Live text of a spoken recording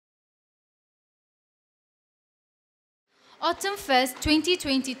Autumn Fest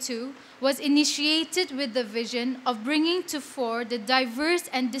 2022 was initiated with the vision of bringing to fore the diverse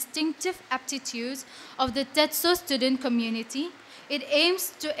and distinctive aptitudes of the Tetso student community. It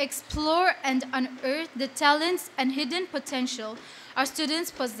aims to explore and unearth the talents and hidden potential our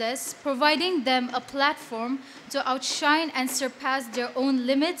students possess, providing them a platform to outshine and surpass their own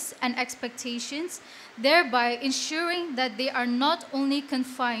limits and expectations, thereby ensuring that they are not only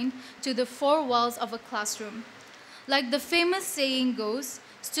confined to the four walls of a classroom. Like the famous saying goes,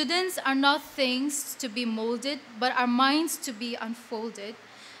 students are not things to be molded, but are minds to be unfolded.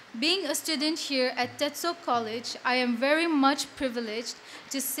 Being a student here at Tetso College, I am very much privileged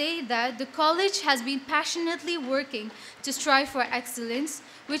to say that the college has been passionately working to strive for excellence,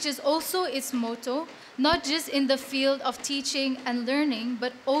 which is also its motto, not just in the field of teaching and learning,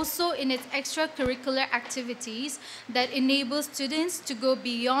 but also in its extracurricular activities that enable students to go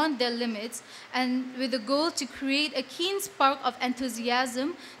beyond their limits and with the goal to create a keen spark of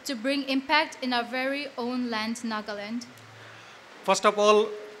enthusiasm to bring impact in our very own land, Nagaland. First of all,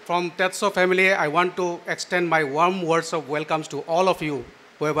 from Tetso family, I want to extend my warm words of welcome to all of you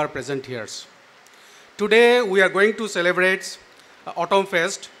who are present here. Today, we are going to celebrate Autumn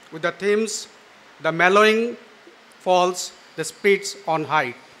Fest with the themes, the Mellowing Falls, the Spirits on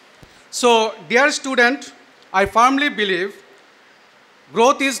High. So, dear student, I firmly believe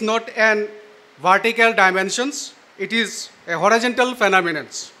growth is not an vertical dimensions, it is a horizontal phenomenon.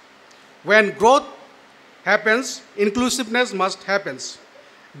 When growth happens, inclusiveness must happen.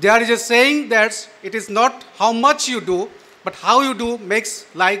 There is a saying that it is not how much you do, but how you do makes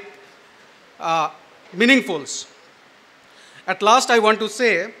life meaningful. At last, I want to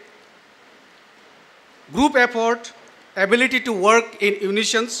say, group effort, ability to work in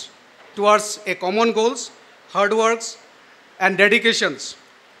unison towards a common goals, hard works, and dedications.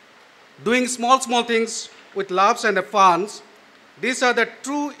 Doing small things with laughs and funs, these are the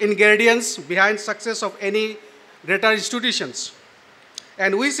true ingredients behind success of any greater institutions.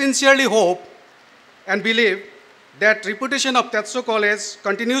 And we sincerely hope and believe that reputation of Tetso College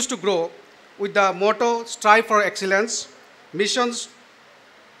continues to grow with the motto, strive for excellence, missions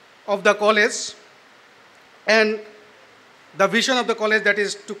of the college, and the vision of the college that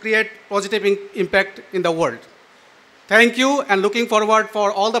is to create positive impact in the world. Thank you, and looking forward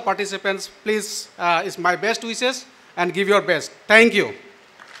for all the participants. Please, it's my best wishes and give your best. Thank you.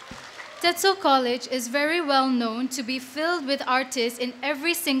 Tetso College is very well known to be filled with artists in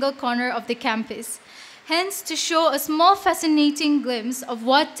every single corner of the campus. Hence, to show a small fascinating glimpse of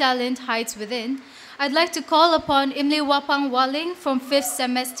what talent hides within, I'd like to call upon Imli Wapang Waling from 5th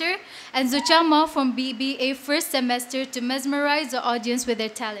semester and Zuchama from BBA 1st semester to mesmerize the audience with their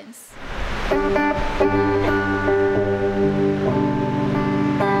talents.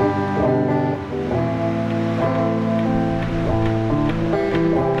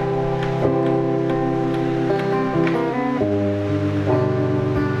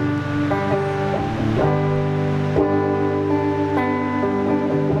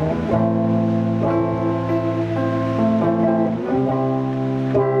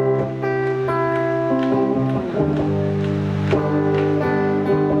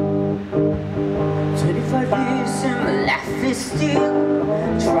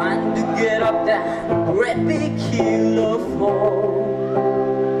 Still trying to get up that great big hill of hope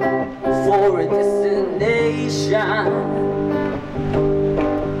for a destination.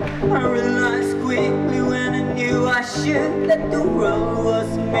 I realized quickly when I knew I should that the world was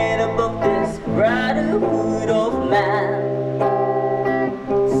made up of this brotherhood of man,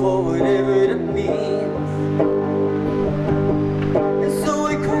 for whatever that means. And so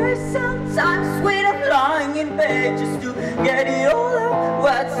I cry sometimes when I'm lying in bed just to get it all out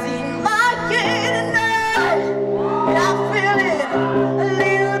what's in my head, and I'm feeling a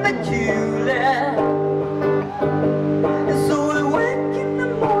little peculiar. And so I wake in the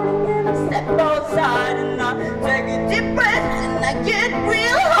morning and I step outside and I take a deep breath and I get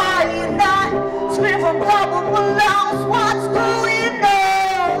real high and I scream from top of my lungs, what's going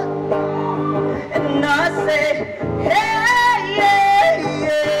on? And I say, hey, yeah, yeah,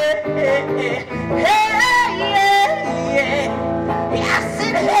 yeah, yeah, hey. I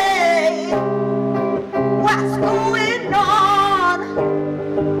said, hey, what's going on?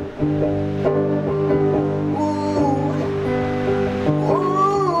 Ooh, ooh, ooh,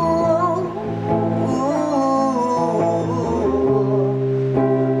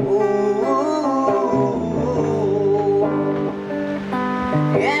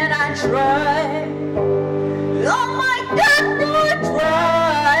 and I try, oh my God, do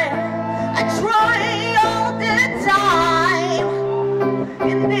I try all the time.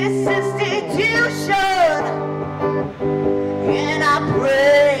 In this institution,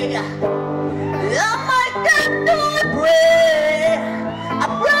 pray. Oh my God, do I pray. I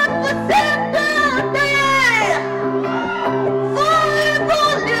pray for simple day, for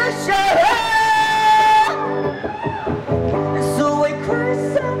evolution. And so I cry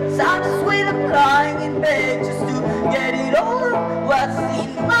sometimes when I'm lying in bed just to get it over what's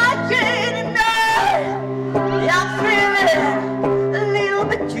in my head. And I'm feeling a little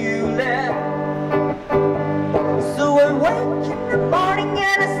peculiar. So I wake in the morning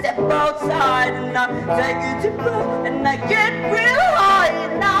and I step outside and I take a deep breath and I get real high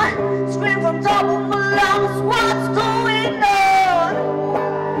and I scream from top of my lungs, what's going on?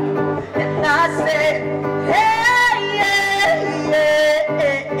 And I say, hey, yeah, yeah,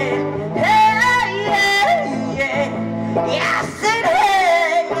 yeah, hey, yeah, yeah. Yeah, I said,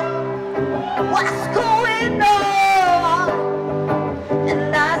 hey, what's going on?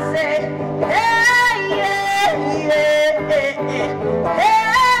 And I say, hey, yeah, yeah, yeah, hey,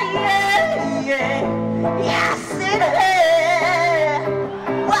 yeah, yeah. Yeah, I said, hey,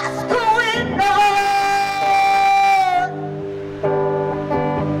 what's going on?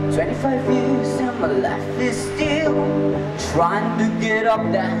 25 years and my life is still trying to get up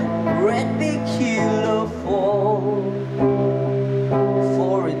that red big hill of fall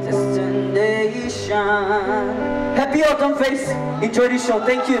for a destination. Happy autumn face. Enjoy the show.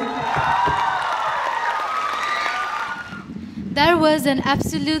 Thank you. That was an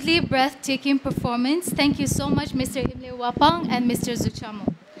absolutely breathtaking performance. Thank you so much, Mr. Imle Wapang and Mr.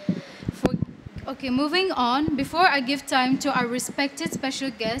 Zuchamo. Okay, moving on. Before I give time to our respected special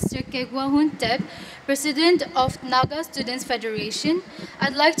guest, Sir Kegwayhun Teb, President of Naga Students Federation,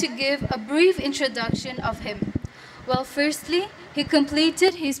 I'd like to give a brief introduction of him. Well, firstly, he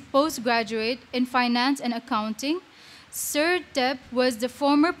completed his postgraduate in finance and accounting. Sir Teb was the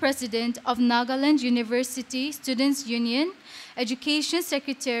former president of Nagaland University Students' Union, Education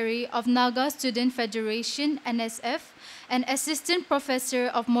Secretary of Naga Student Federation, NSF, and Assistant Professor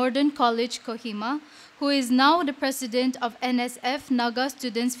of Modern College, Kohima, who is now the President of NSF Naga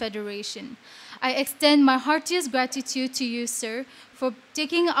Students Federation. I extend my heartiest gratitude to you, sir, for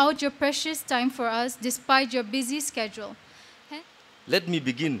taking out your precious time for us despite your busy schedule. Let me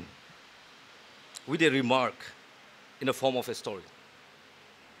begin with a remark in the form of a story.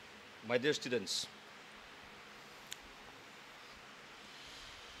 My dear students,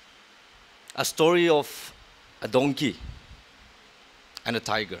 a story of a donkey and a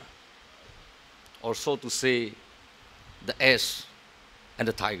tiger, or so to say, the ass and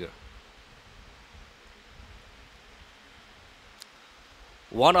the tiger.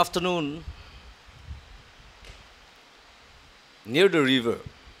 One afternoon, near the river,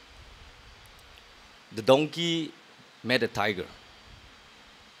 the donkey met a tiger,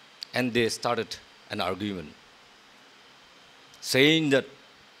 and they started an argument, saying that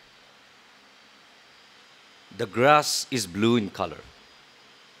the grass is blue in color,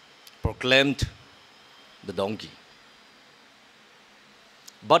 proclaimed the donkey.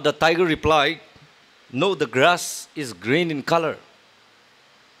 But the tiger replied, no, the grass is green in color.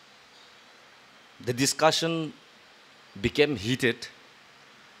 The discussion became heated,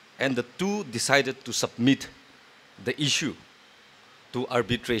 and the two decided to submit the issue to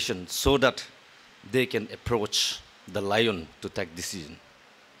arbitration so that they can approach the lion to take decision.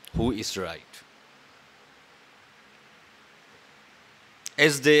 Who is right?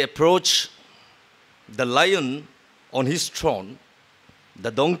 As they approached the lion on his throne, the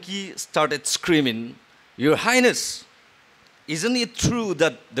donkey started screaming, Your Highness, isn't it true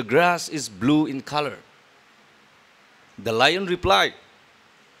that the grass is blue in color? The lion replied,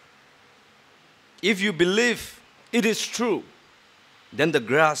 if you believe it is true, then the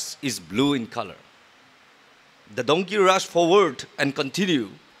grass is blue in color. The donkey rushed forward and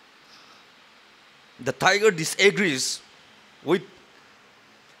continued. The tiger disagrees with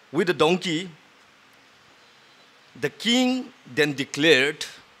the donkey. The king then declared,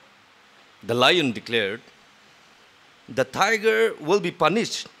 the lion declared, the tiger will be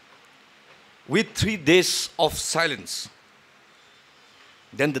punished with 3 days of silence.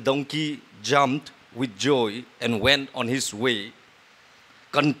 Then the donkey jumped with joy and went on his way,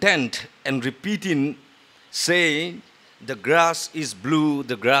 content and repeating, saying, the grass is blue,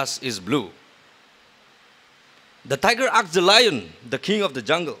 the grass is blue. The tiger asked the lion, the king of the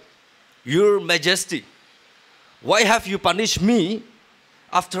jungle, Your Majesty, why have you punished me?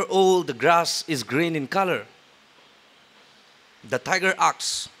 After all, the grass is green in color. The tiger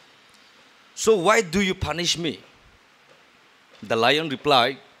asks, so why do you punish me? The lion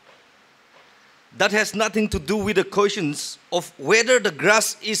replied, that has nothing to do with the questions of whether the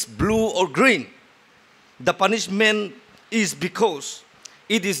grass is blue or green. The punishment is because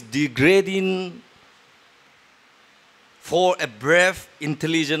it is degrading for a brave,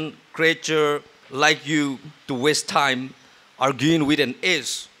 intelligent creature like you to waste time arguing with an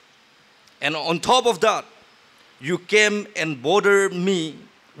ace. And on top of that, you came and bothered me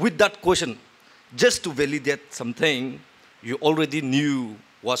with that question just to validate something you already knew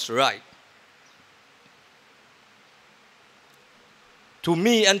was right. To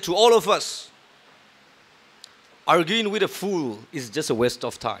me and to all of us, arguing with a fool is just a waste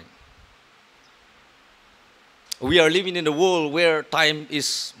of time. We are living in a world where time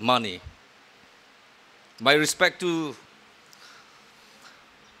is money. My respect to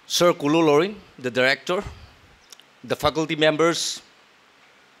Sir Kulolorin, the director, the faculty members,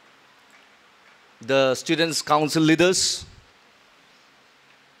 the Students Council leaders,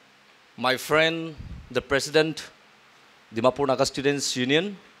 my friend, the president, Dimapur Naga Students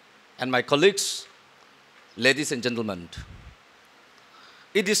Union, and my colleagues, ladies and gentlemen.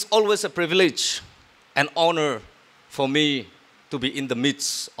 It is always a privilege and honor for me to be in the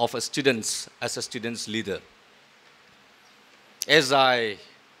midst of students as a student's leader. As I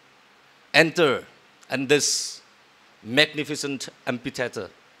enter in this magnificent amphitheater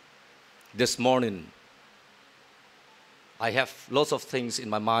this morning, I have lots of things in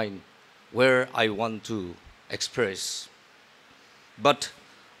my mind where I want to express. But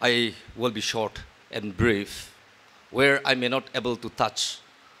I will be short and brief, where I may not able to touch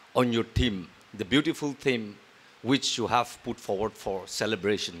on your theme, the beautiful theme which you have put forward for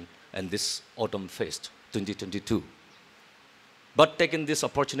celebration and this Autumn Fest 2022. But taking this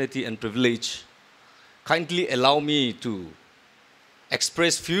opportunity and privilege, kindly allow me to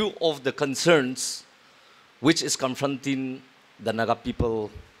express few of the concerns which is confronting the Naga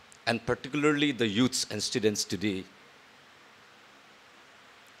people and particularly the youths and students today.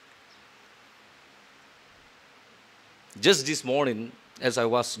 Just this morning, as I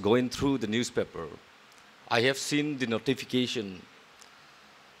was going through the newspaper, I have seen the notification,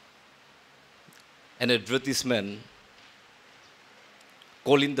 an advertisement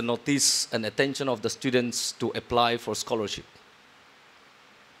calling the notice and attention of the students to apply for scholarship.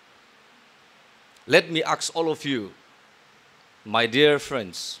 Let me ask all of you, my dear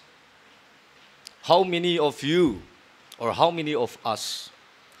friends, how many of you or how many of us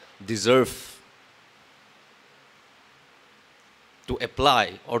deserve to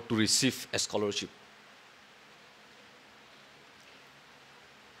apply or to receive a scholarship?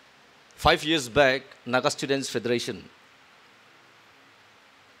 5 years back, Naga Students Federation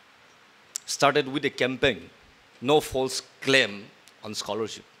started with a campaign, no false claim on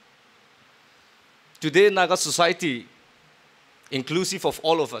scholarship. Today, Naga society, inclusive of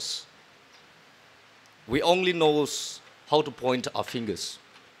all of us, we only knows how to point our fingers.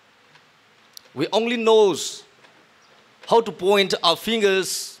 We only knows how to point our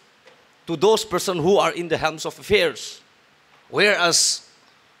fingers to those persons who are in the helms of affairs, whereas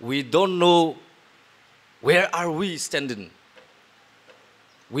we don't know where are we standing.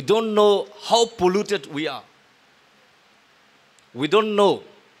 We don't know how polluted we are. We don't know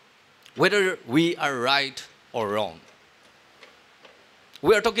whether we are right or wrong.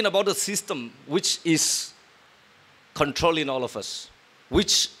 We are talking about a system which is controlling all of us,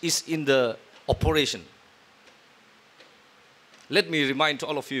 which is in the operation. Let me remind to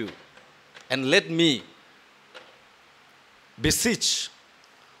all of you, and let me beseech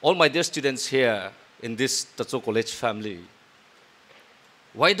all my dear students here in this Tetso College family,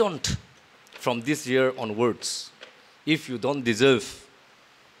 why don't, from this year onwards, if you don't deserve,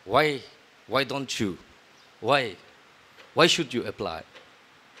 why don't you? Why should you apply?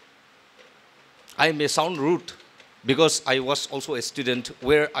 I may sound rude because I was also a student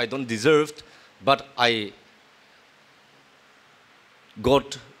where I don't deserve, but I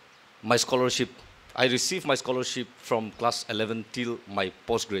got my scholarship. I received my scholarship from class 11 till my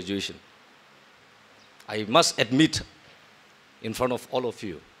post-graduation. I must admit in front of all of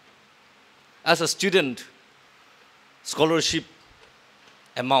you, as a student, scholarship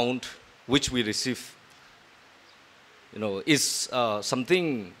amount which we receive, is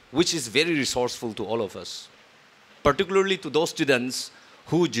something which is very resourceful to all of us, particularly to those students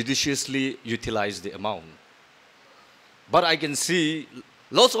who judiciously utilize the amount. But I can see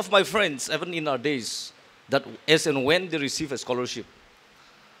lots of my friends, even in our days, that as and when they receive a scholarship,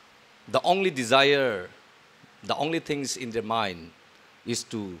 the only desire, the only things in their mind is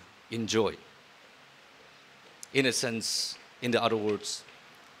to enjoy. In a sense, in the other words,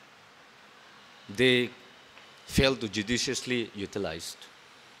 they fail to judiciously utilize.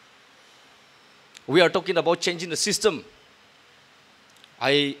 We are talking about changing the system.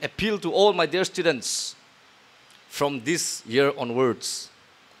 I appeal to all my dear students, from this year onwards,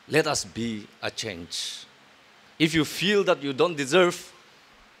 let us be a change. If you feel that you don't deserve,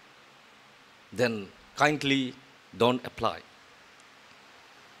 then kindly don't apply.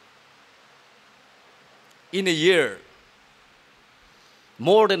 In a year,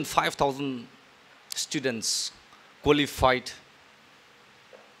 more than 5,000 students qualified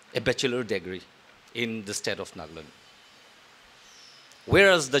a bachelor degree in the state of Nagaland.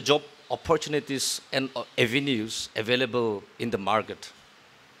 Whereas the job opportunities and avenues available in the market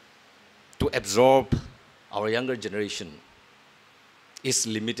to absorb our younger generation is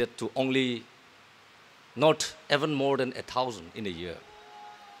limited to only not even more than 1,000 in a year.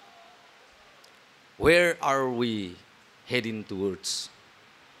 Where are we heading towards?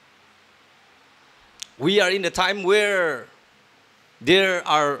 We are in a time where there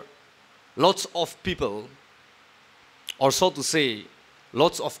are lots of people, or so to say,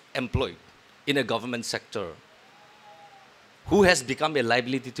 lots of employed in a government sector who has become a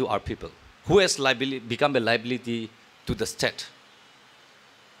liability to our people, who has become a liability to the state.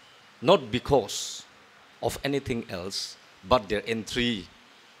 Not because of anything else, but their entry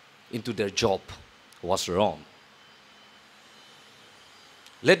into their job was wrong.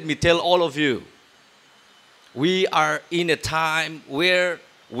 Let me tell all of you, we are in a time where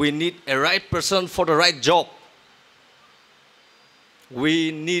we need a right person for the right job.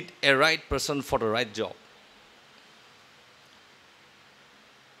 We need a right person for the right job.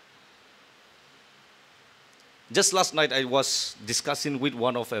 Just last night, I was discussing with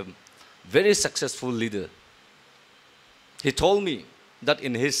one of a very successful leader. He told me that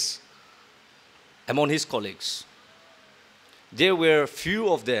among his colleagues, there were few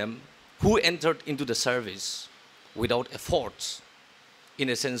of them who entered into the service without efforts, in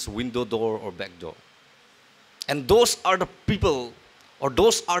a sense, window door or back door. And those are the people, or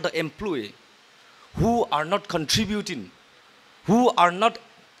those are the employees who are not contributing, who are not,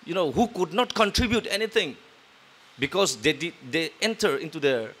 who could not contribute anything because they enter into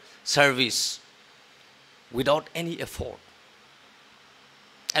their service without any effort.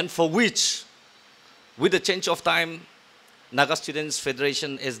 And for which, with the change of time, Naga Students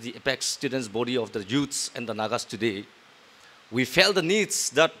Federation as the apex students body of the youths and the Nagas today, we felt the needs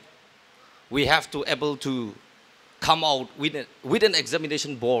that we have to able to come out with an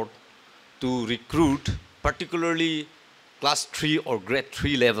examination board to recruit particularly class 3 or grade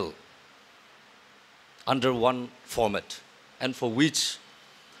 3 level under one format, and for which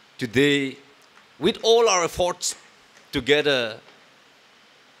today, with all our efforts together,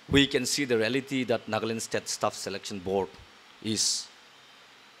 we can see the reality that Nagaland State Staff Selection Board is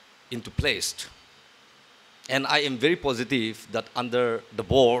into place. And I am very positive that under the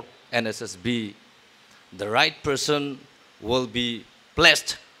board, NSSB, the right person will be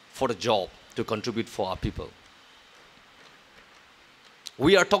placed for the job to contribute for our people.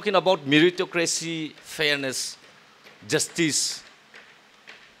 We are talking about meritocracy, fairness, justice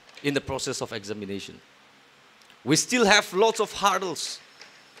in the process of examination. We still have lots of hurdles.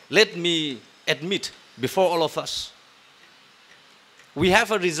 Let me admit before all of us, we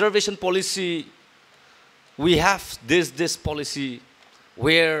have a reservation policy, we have this policy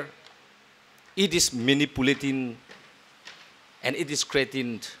where it is manipulating and it is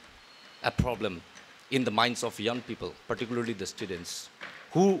creating a problem in the minds of young people, particularly the students,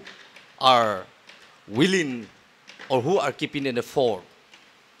 who are willing or who are keeping an effort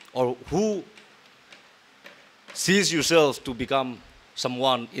or who sees yourself to become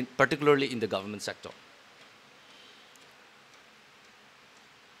someone, particularly in the government sector.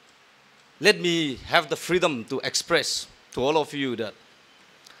 Let me have the freedom to express to all of you that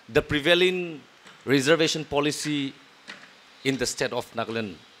the prevailing reservation policy in the state of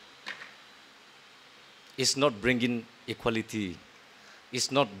Nagaland is not bringing equality,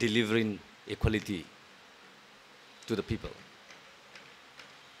 is not delivering equality to the people.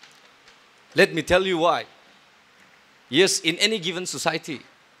 Let me tell you why. Yes, in any given society,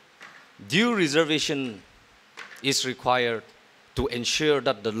 due reservation is required to ensure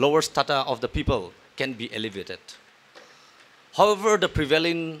that the lower strata of the people can be elevated. However, the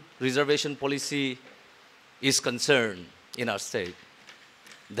prevailing reservation policy is concerned in our state.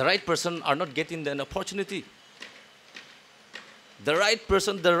 The right person are not getting an opportunity. The right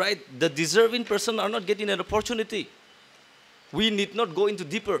person, the deserving person are not getting an opportunity. We need not go into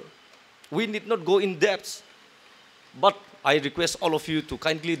deeper. We need not go in depth. But I request all of you to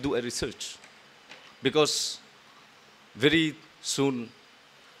kindly do a research, because very soon,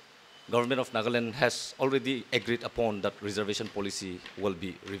 Government of Nagaland has already agreed upon that reservation policy will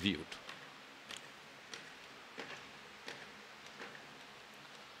be reviewed.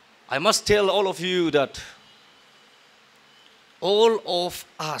 I must tell all of you that all of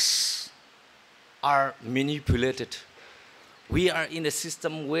us are manipulated. We are in a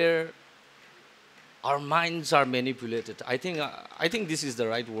system where our minds are manipulated. I think this is the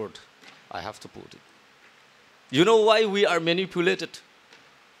right word I have to put it. You know why we are manipulated?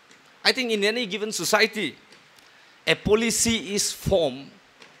 I think in any given society, a policy is formed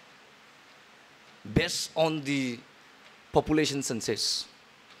based on the population census.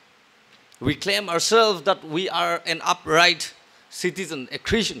 We claim ourselves that we are an upright citizen, a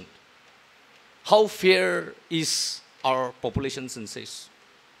Christian. How fair is our population census?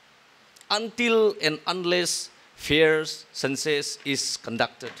 Until and unless fair census is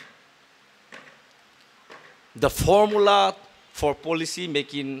conducted, the formula for policy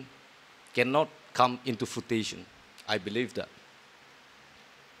making cannot come into fruition. I believe that.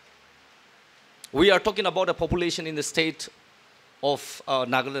 We are talking about a population in the state of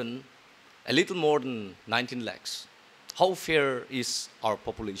Nagaland, a little more than 19 lakhs. How fair is our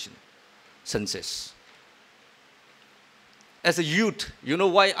population census? As a youth, you know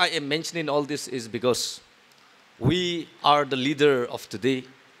why I am mentioning all this is because we are the leader of today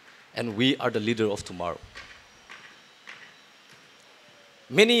and we are the leader of tomorrow.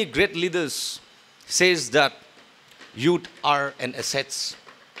 Many great leaders says that youth are an asset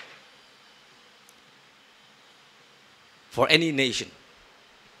for any nation.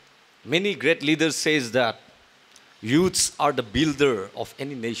 Many great leaders says that youths are the builder of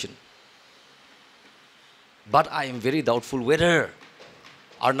any nation. But I am very doubtful whether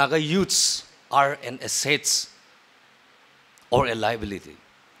our Naga youths are an asset or a liability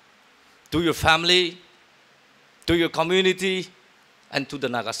to your family, to your community, and to the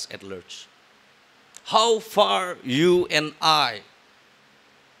Nagas at large. How far you and I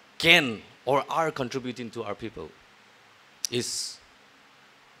can or are contributing to our people is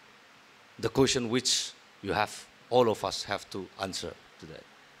the question which all of us have to answer today.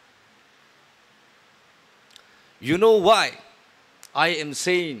 You know why I am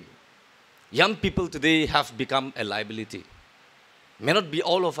saying young people today have become a liability? May not be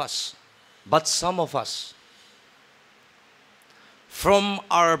all of us, but some of us. From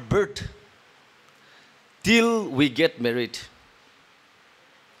our birth till we get married,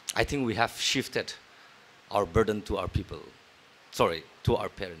 I think we have shifted our burden to our people. Sorry, to our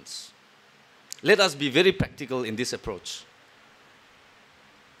parents. Let us be very practical in this approach.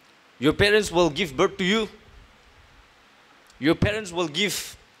 Your parents will give birth to you. Your parents will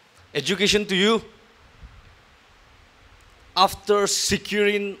give education to you. After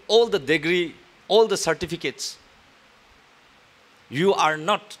securing all the degree, all the certificates, you are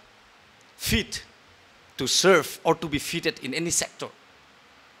not fit to serve or to be fitted in any sector.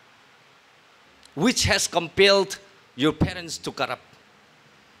 Which has compelled your parents to corrupt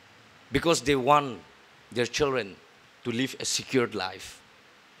because they want their children to live a secured life.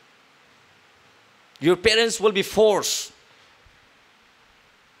 Your parents will be forced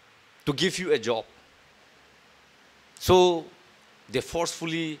to give you a job. So they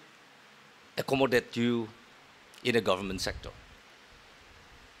forcefully accommodate you in a government sector.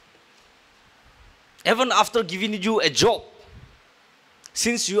 Even after giving you a job,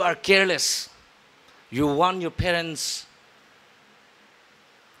 since you are careless, you want your parents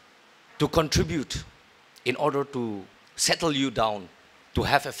to contribute in order to settle you down, to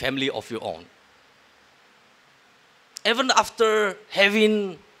have a family of your own. Even after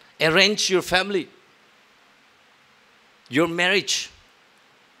having arranged your family, your marriage,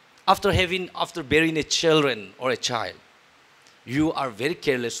 after bearing a children or a child, you are very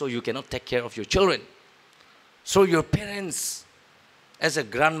careless, so you cannot take care of your children. So your parents, as a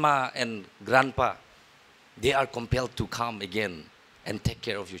grandma and grandpa, they are compelled to come again and take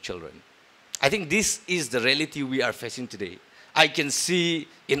care of your children. I think this is the reality we are facing today. I can see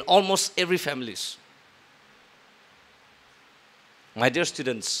in almost every families. My dear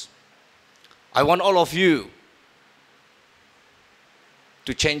students, I want all of you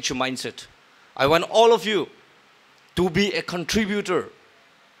to change your mindset. I want all of you to be a contributor.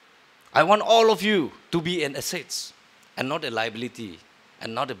 I want all of you to be an asset and not a liability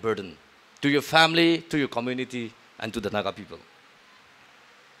and not a burden to your family, to your community, and to the Naga people.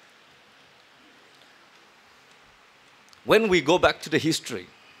 When we go back to the history,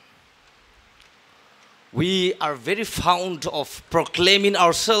 we are very fond of proclaiming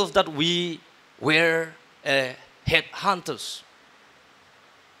ourselves that we were headhunters.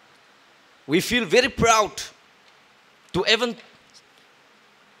 We feel very proud to even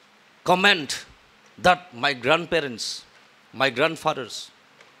comment that my grandparents, my grandfathers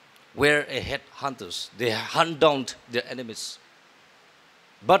were headhunters. They hunt down their enemies.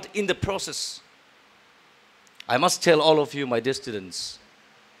 But in the process, I must tell all of you, my dear students,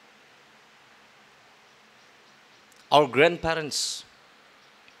 our grandparents,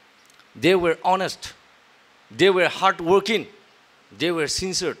 they were honest, they were hardworking, they were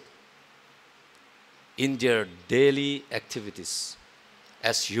sincere in their daily activities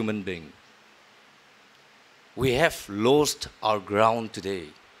as human beings. We have lost our ground today.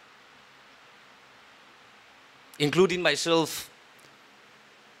 Including myself,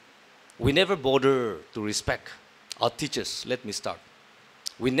 we never bother to respect our teachers. Let me start.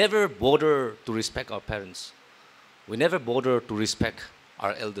 We never bother to respect our parents. We never bother to respect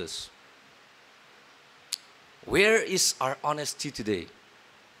our elders. Where is our honesty today?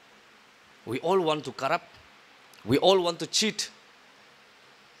 We all want to corrupt. We all want to cheat.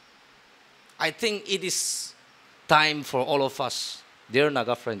 I think it is time for all of us, dear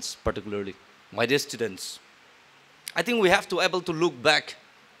Naga friends particularly, my dear students. I think we have to be able to look back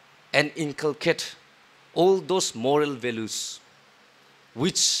and inculcate all those moral values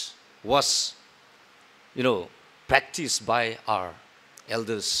which was, practiced by our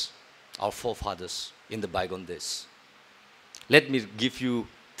elders, our forefathers in the bygone days. Let me give you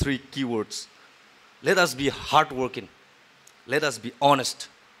 3 keywords. Let us be hardworking, let us be honest,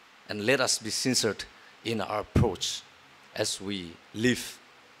 and let us be sincere in our approach as we live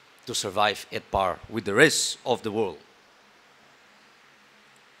to survive at par with the rest of the world.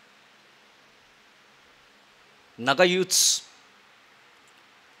 Naga youths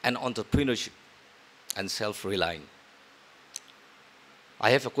and entrepreneurship and self-reliance.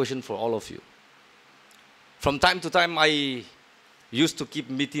 I have a question for all of you. From time to time, I used to keep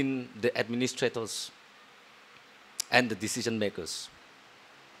meeting the administrators and the decision makers.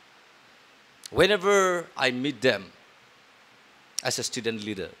 Whenever I meet them as a student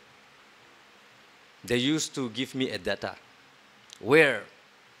leader, they used to give me a data where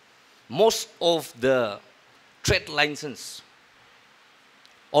most of the trade license,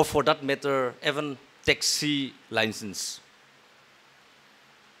 or for that matter, even taxi license,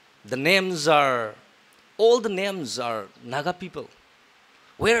 all the names are Naga people.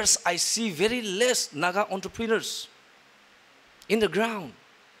 Whereas I see very less Naga entrepreneurs in the ground.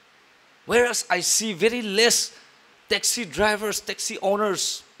 Whereas I see very less taxi drivers, taxi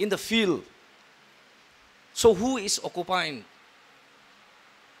owners in the field. So who is occupying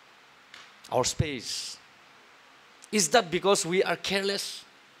our space? Is that because we are careless?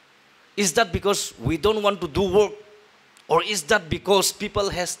 Is that because we don't want to do work? Or is that because people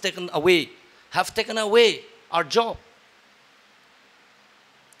have taken away our job?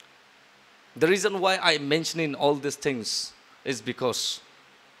 The reason why I'm mentioning all these things is because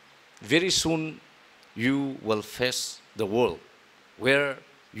very soon you will face the world where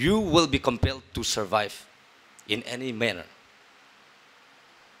you will be compelled to survive in any manner.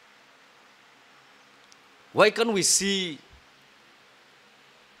 Why can't we see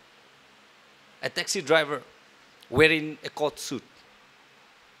a taxi driver wearing a coat suit?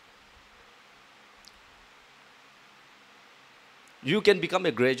 You can become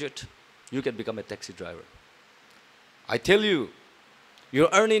a graduate, you can become a taxi driver. I tell you, your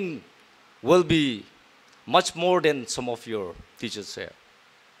earning will be much more than some of your teachers here.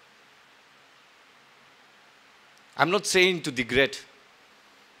 I'm not saying to degrade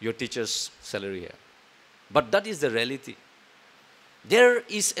your teacher's salary here, but that is the reality. There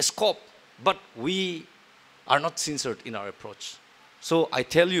is a scope, but we are not sincere in our approach. So I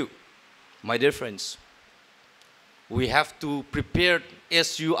tell you, my dear friends, we have to prepare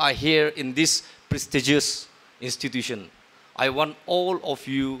as you are here in this prestigious institution. I want all of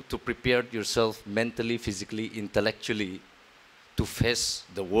you to prepare yourself mentally, physically, intellectually to face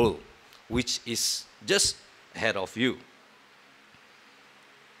the world, which is just ahead of you.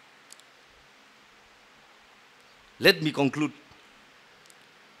 Let me conclude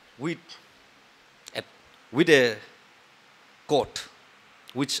with a quote,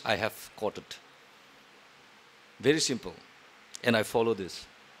 which I have quoted. Very simple, and I follow this.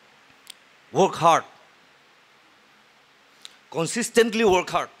 Work hard. Consistently work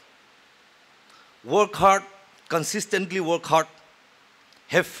hard. Work hard, consistently work hard.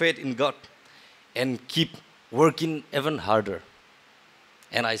 Have faith in God, and keep working even harder.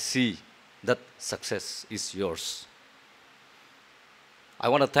 And I see that success is yours. I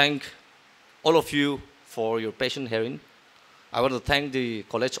want to thank all of you for your patient hearing. I want to thank the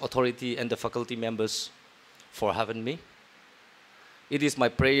college authority and the faculty members for having me. It is my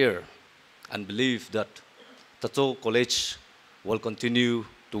prayer and belief that Tetso College will continue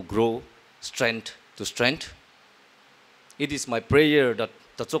to grow strength to strength. It is my prayer that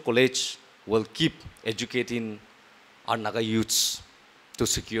Tetso College will keep educating our Naga youths to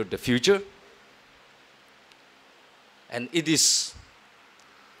secure the future. And it is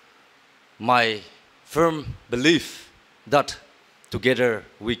my firm belief that together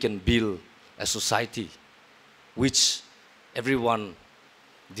we can build a society which everyone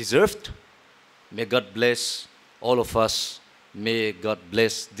deserved. May God bless all of us. May God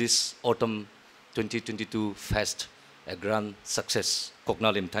bless this autumn 2022 fest a grand success.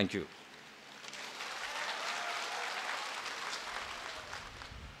 Koknalim, thank you.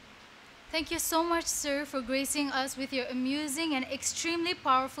 Thank you so much, sir, for gracing us with your amusing and extremely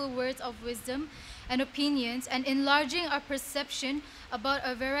powerful words of wisdom and opinions and enlarging our perception about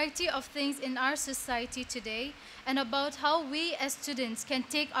a variety of things in our society today and about how we as students can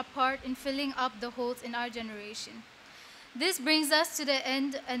take a part in filling up the holes in our generation. This brings us to the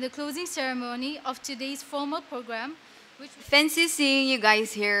end and the closing ceremony of today's formal program, which Fancy seeing you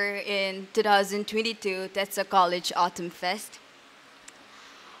guys here in 2022 Tetso College Autumn Fest.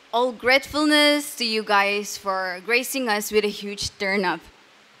 All gratefulness to you guys for gracing us with a huge turn-up.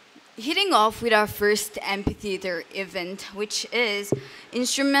 Hitting off with our first amphitheater event, which is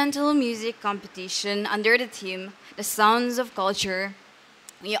instrumental music competition under the theme, The Sounds of Culture.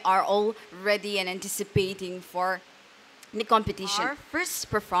 We are all ready and anticipating for the competition. Our first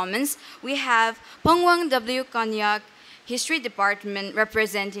performance, we have Pangwang W. Konyak, History Department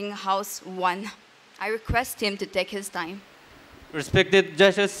representing House 1. I request him to take his time. Respected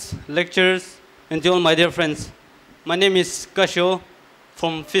judges, lecturers, and to all my dear friends. My name is Kasho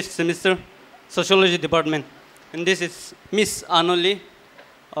from 5th semester, Sociology Department. And this is Miss Anoli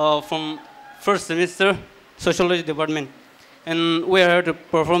from 1st semester, Sociology Department. And we are here to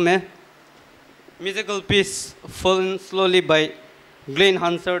perform a musical piece, Falling Slowly by Glenn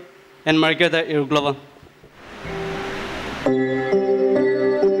Hansard and Margareta Irglova.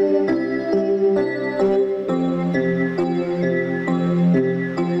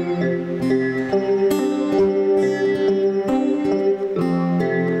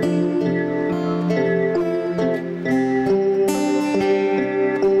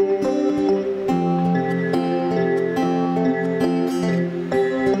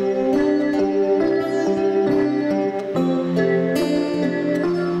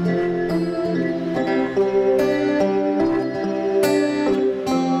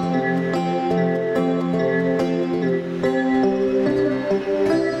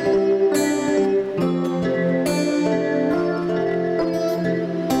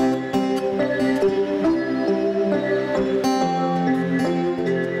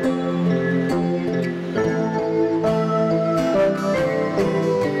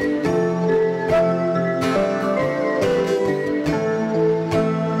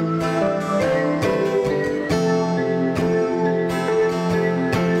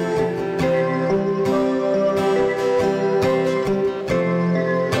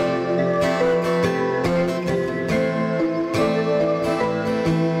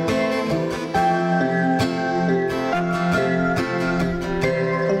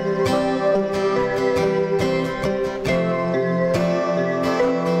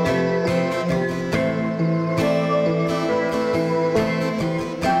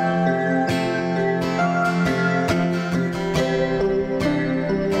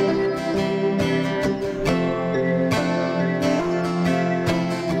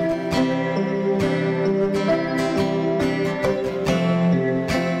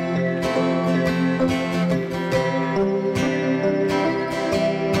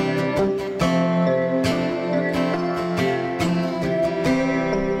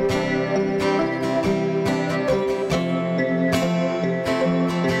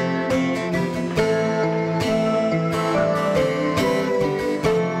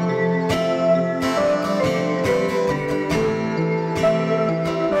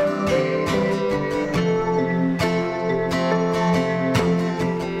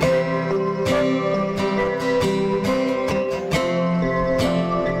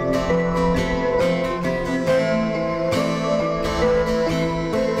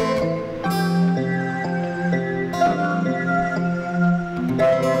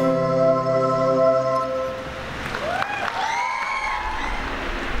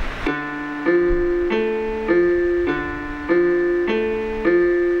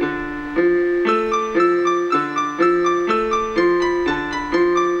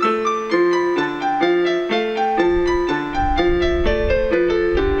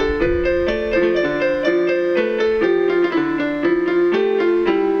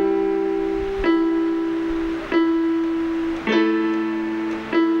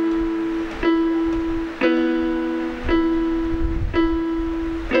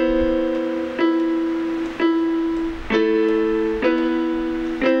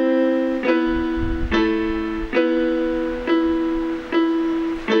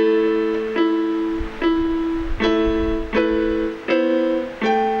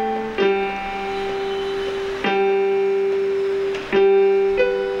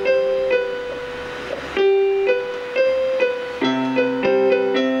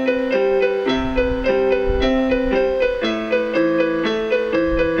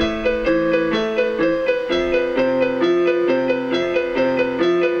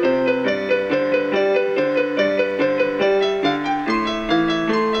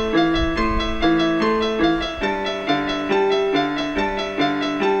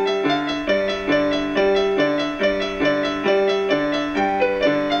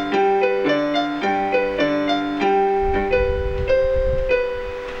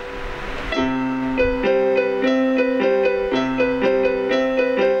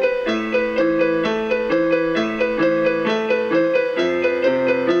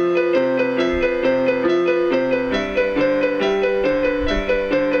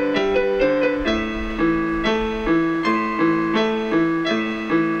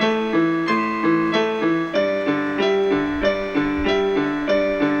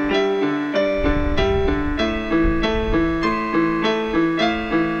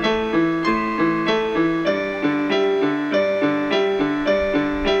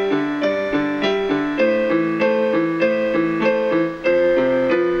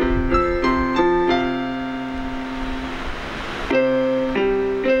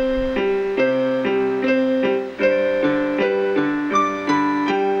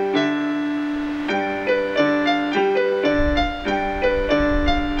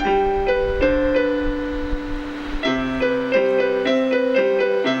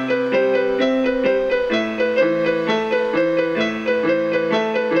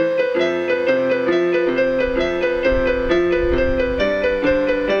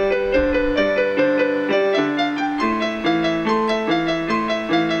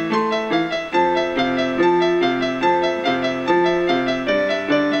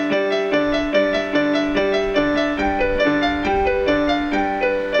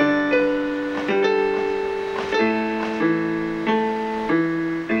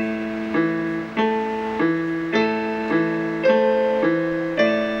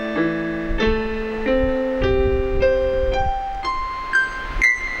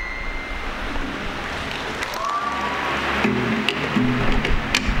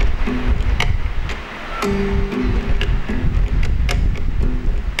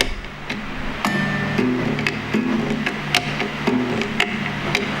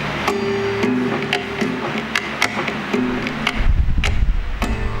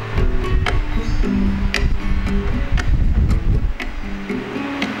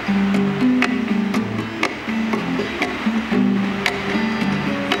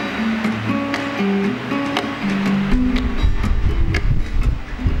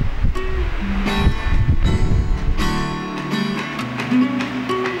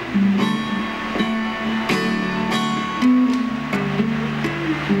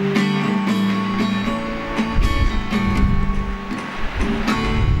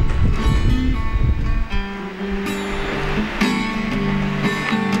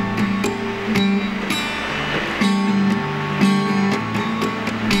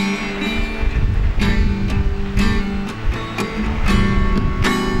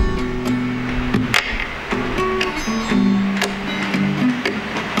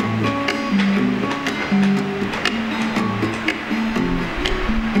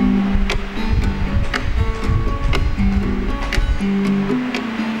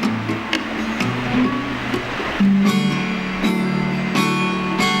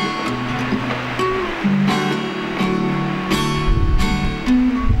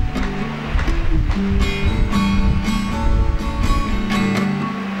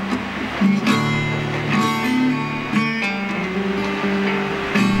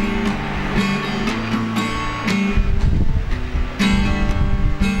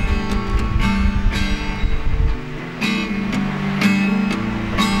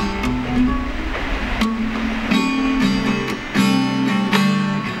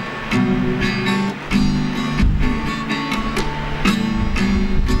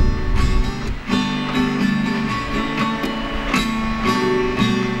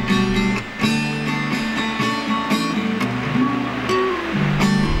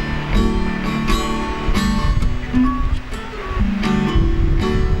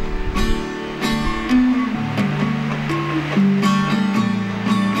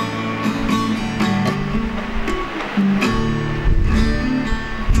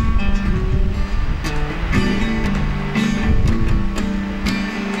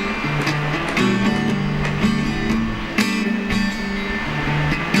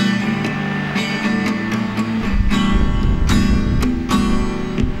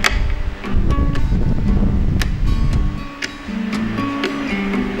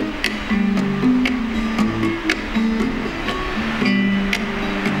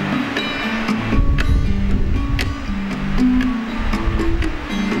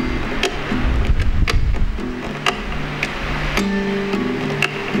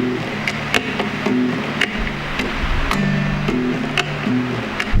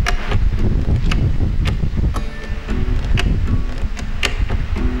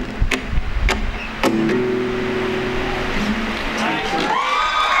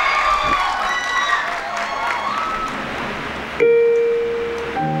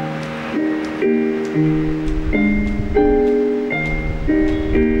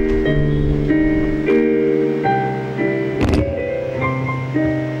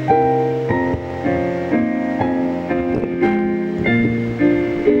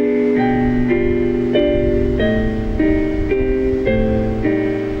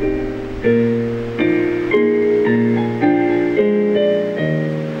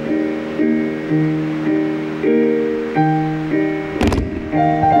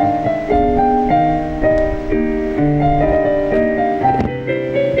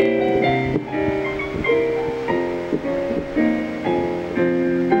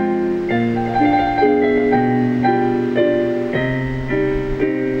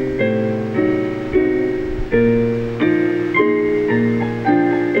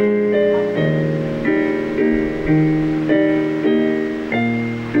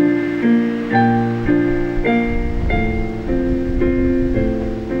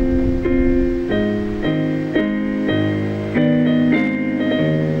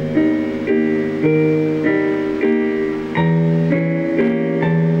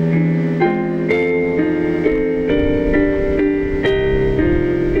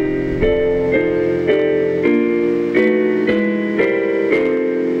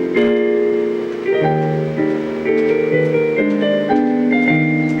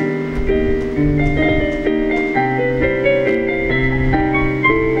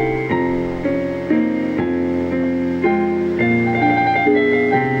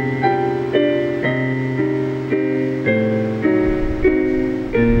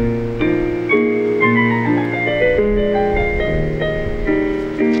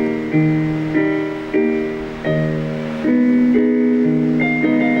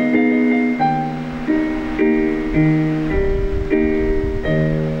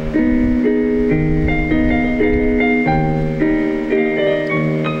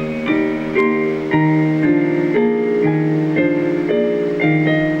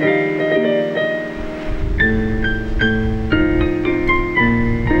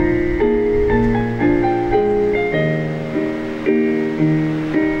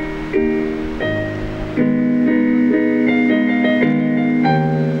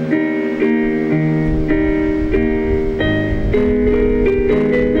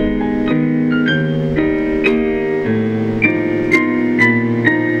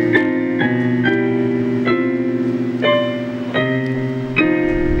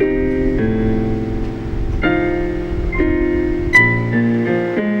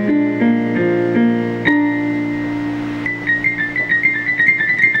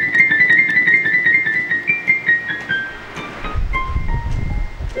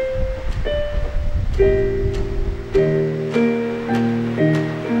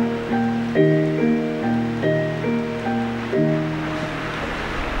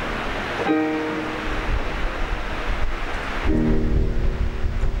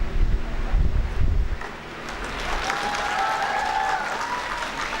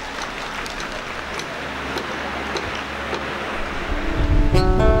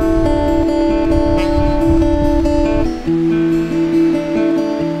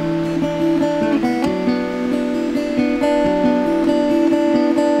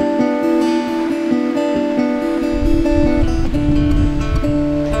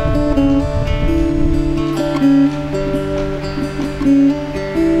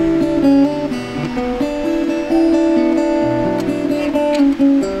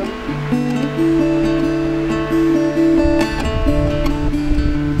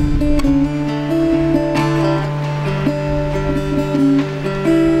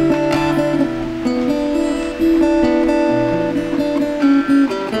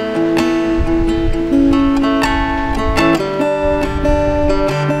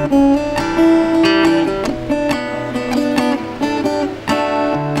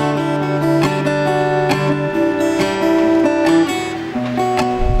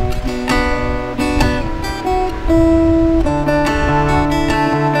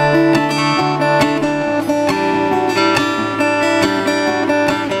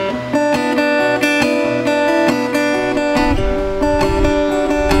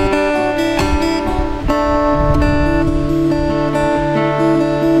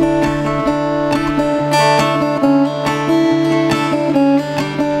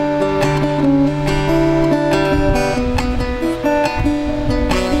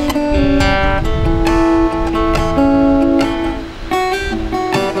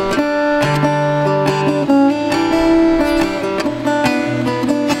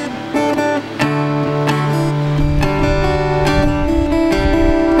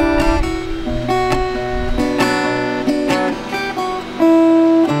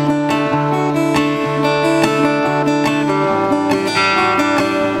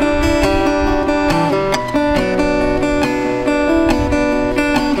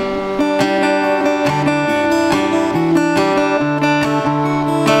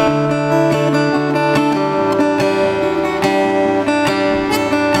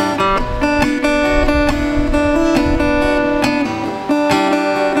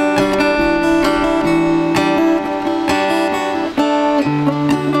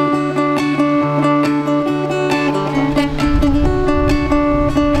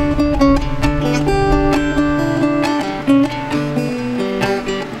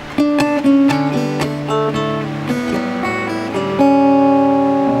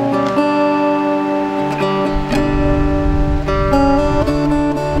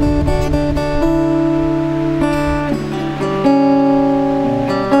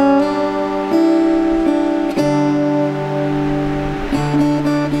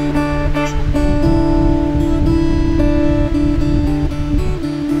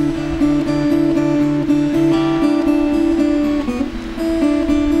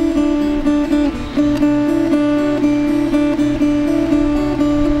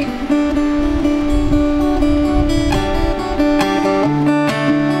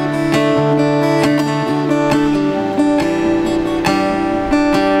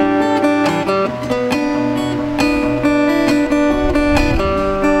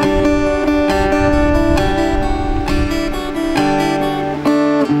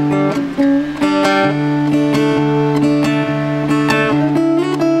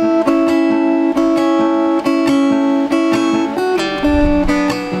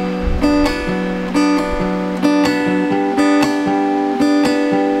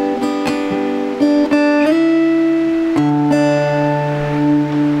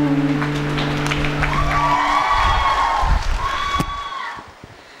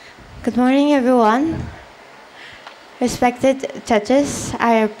 everyone. Respected judges,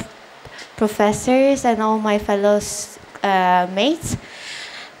 our professors, and all my fellow mates.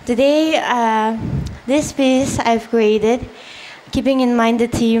 Today, this piece I've created, keeping in mind the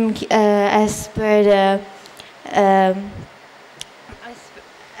theme as per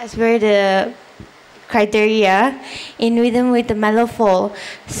the criteria in rhythm with the Mellowing Fall.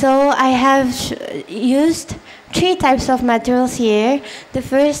 So I have used 3 types of materials here. The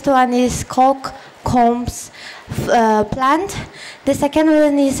first one is cork combs plant. The second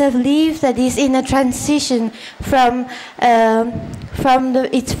one is a leaf that is in a transition from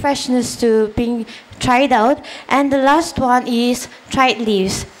its freshness to being dried out. And the last one is dried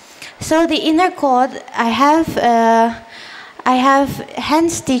leaves. So the inner cord, I have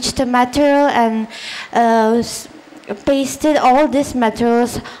hand stitched the material and pasted all these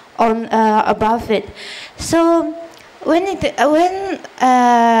materials on above it. So when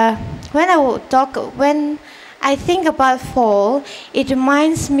I think about fall, it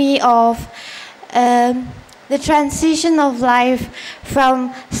reminds me of the transition of life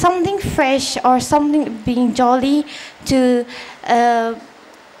from something fresh or something being jolly to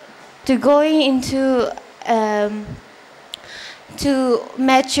going into to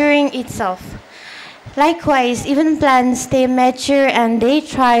maturing itself. Likewise, even plants, they mature and they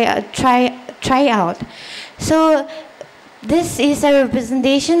try out. So this is a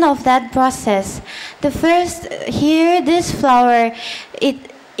representation of that process. The first here, this flower,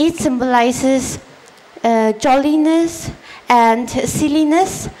 it symbolizes jolliness and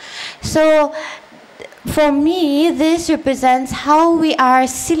silliness. So for me, this represents how we are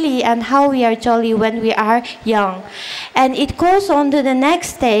silly and how we are jolly when we are young. And it goes on to the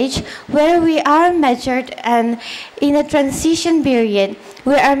next stage where we are matured and in a transition period.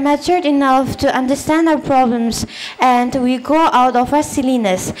 We are matured enough to understand our problems and we grow out of our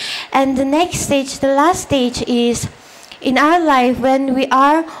silliness. And the next stage, the last stage is in our life when we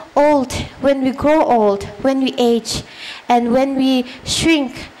are old, when we grow old, when we age, and when we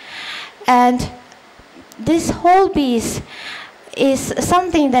shrink. And this whole piece is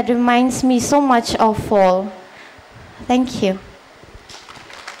something that reminds me so much of fall. Thank you.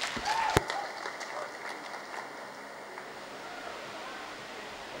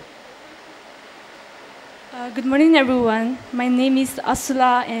 Good morning, everyone. My name is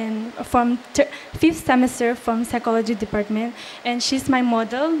Asula, and from 5th semester from Psychology Department. And she's my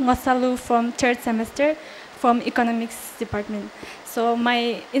model, Ngosalu, from 3rd semester from Economics Department. So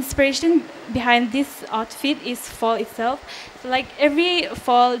my inspiration behind this outfit is fall itself. So like every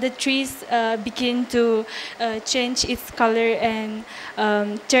fall, the trees begin to change its color and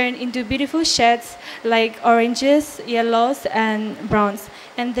turn into beautiful shades like oranges, yellows, and browns.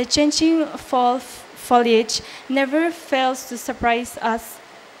 And the changing fall foliage never fails to surprise us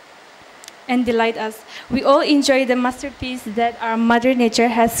and delight us. We all enjoy the masterpiece that our Mother Nature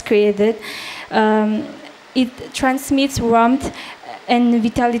has created. It transmits warmth and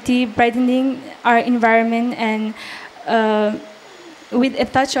vitality, brightening our environment and with a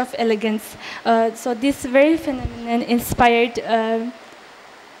touch of elegance. So this very phenomenon inspired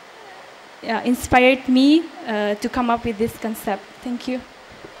me to come up with this concept. Thank you.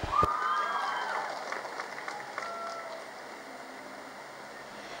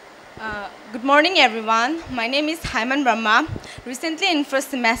 Good morning, everyone. My name is Haiman Brahma. Recently in 1st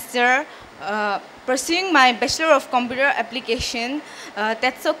semester, pursuing my Bachelor of Computer Application,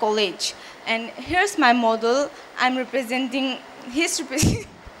 Tetso College. And here's my model. I'm representing He's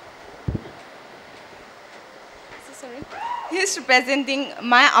representing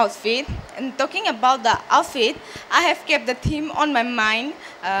my outfit. And talking about the outfit, I have kept the theme on my mind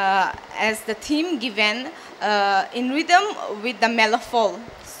as the theme given in rhythm with the Mellowing Fall.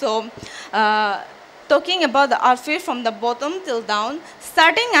 So, talking about the outfit from the bottom till down,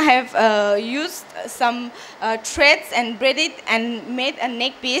 starting I have used some threads and braided and made a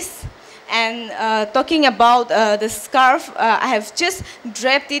neck piece. And talking about the scarf, I have just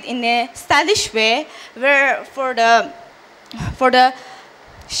draped it in a stylish way, where for the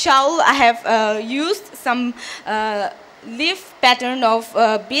shawl I have used some leaf pattern of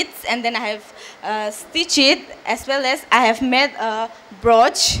beads, and then I have stitched it, as well as I have made a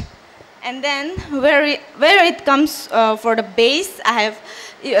brooch. And then where it comes for the base, I have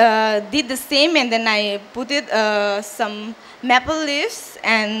did the same, and then I put it some maple leaves.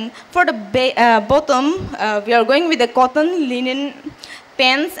 And for the bottom, we are going with the cotton linen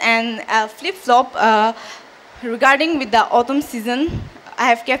pants and flip-flop. Regarding with the autumn season, I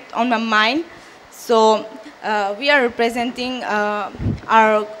have kept on my mind. So we are representing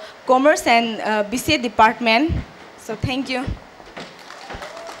our Commerce and BCA department. So thank you.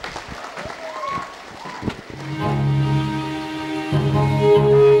 Morning,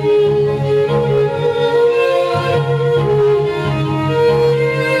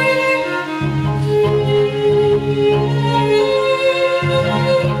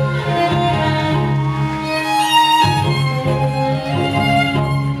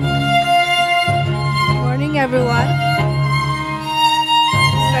 everyone.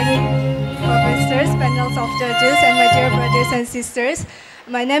 Respected professors, panels of judges, and my dear brothers and sisters.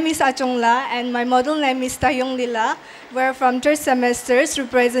 My name is Achong La, and my model name is Tayong Lila. We're from third semesters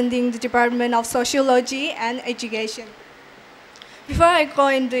representing the Department of Sociology and Education. Before I go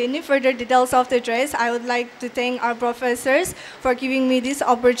into any further details of the dress, I would like to thank our professors for giving me this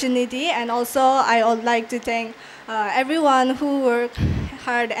opportunity, and also I would like to thank everyone who worked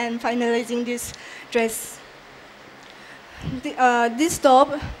hard and finalizing this dress. This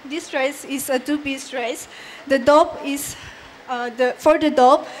dress is a two-piece dress. The top is for the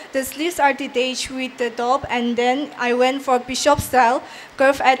top, the sleeves are detached with the top, and then I went for bishop style,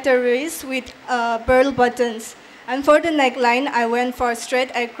 curve at the wrist with pearl buttons. And for the neckline, I went for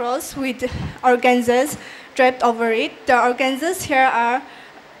straight across with organzas draped over it. The organzas here are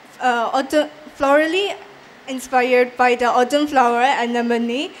florally inspired by the autumn flower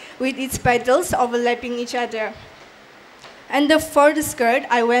anemone with its petals overlapping each other. And for the skirt,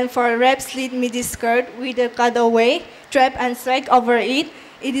 I went for a wrap slit midi skirt with a cutaway, strap and strike over it.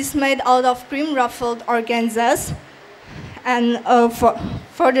 It is made out of cream ruffled organzas. And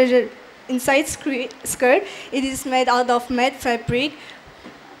for the inside skirt, it is made out of matte fabric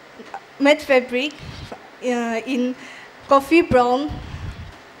in coffee brown,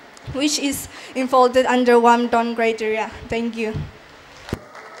 which is enfolded under warm tone criteria. Thank you.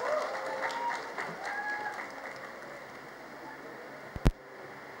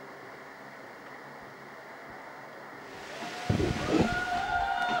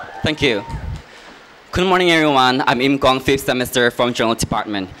 Thank you. Good morning, everyone. I'm Im Kong, 5th semester from Journal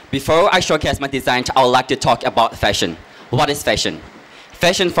Department. Before I showcase my design, I would like to talk about fashion. What is fashion?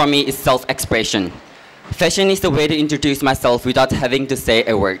 Fashion for me is self-expression. Fashion is the way to introduce myself without having to say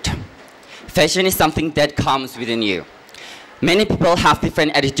a word. Fashion is something that comes within you. Many people have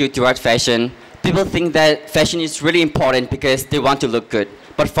different attitude toward fashion. People think that fashion is really important because they want to look good.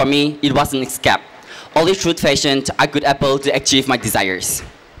 But for me, it wasn't escape. Only through fashion, I could able to achieve my desires.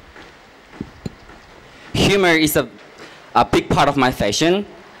 Humor is a big part of my fashion.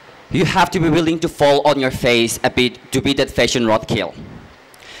 You have to be willing to fall on your face a bit to be that fashion roadkill.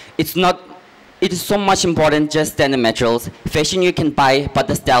 It is so much important just than the materials. Fashion you can buy, but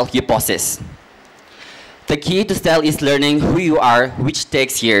the style you possess. The key to style is learning who you are, which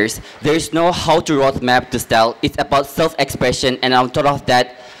takes years. There is no how to roadmap to style. It's about self-expression, and on top of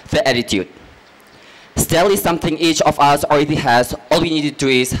that, the attitude. Style is something each of us already has. All we need to do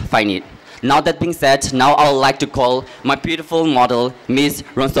is find it. Now that being said, now I would like to call my beautiful model, Ms.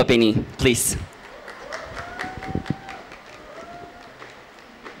 Ronsopeni, please.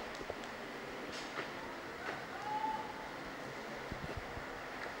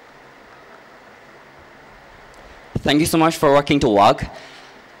 Thank you so much for working to walk.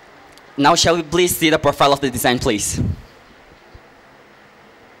 Now shall we please see the profile of the design, please?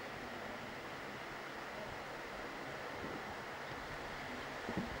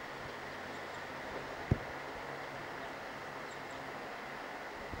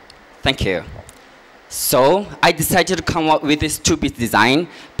 Thank you. So I decided to come up with this two-piece design,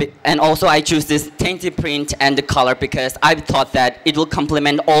 and also I choose this dainty print and the color because I thought that it will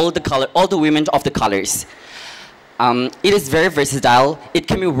complement all the women of the colors. It is very versatile. It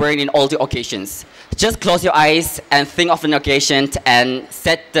can be worn in all the occasions. Just close your eyes and think of an occasion and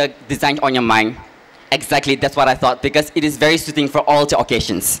set the design on your mind. Exactly, that's what I thought because it is very suiting for all the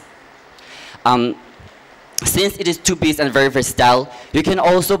occasions. Since it is two-piece and very versatile, you can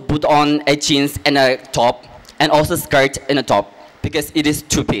also put on a jeans and a top, and also skirt and a top, because it is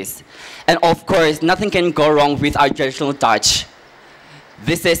two-piece. And of course, nothing can go wrong with our traditional touch.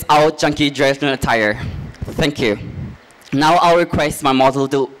 This is our chunky traditional attire. Thank you. Now I'll request my model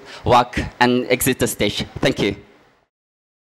to walk and exit the stage. Thank you.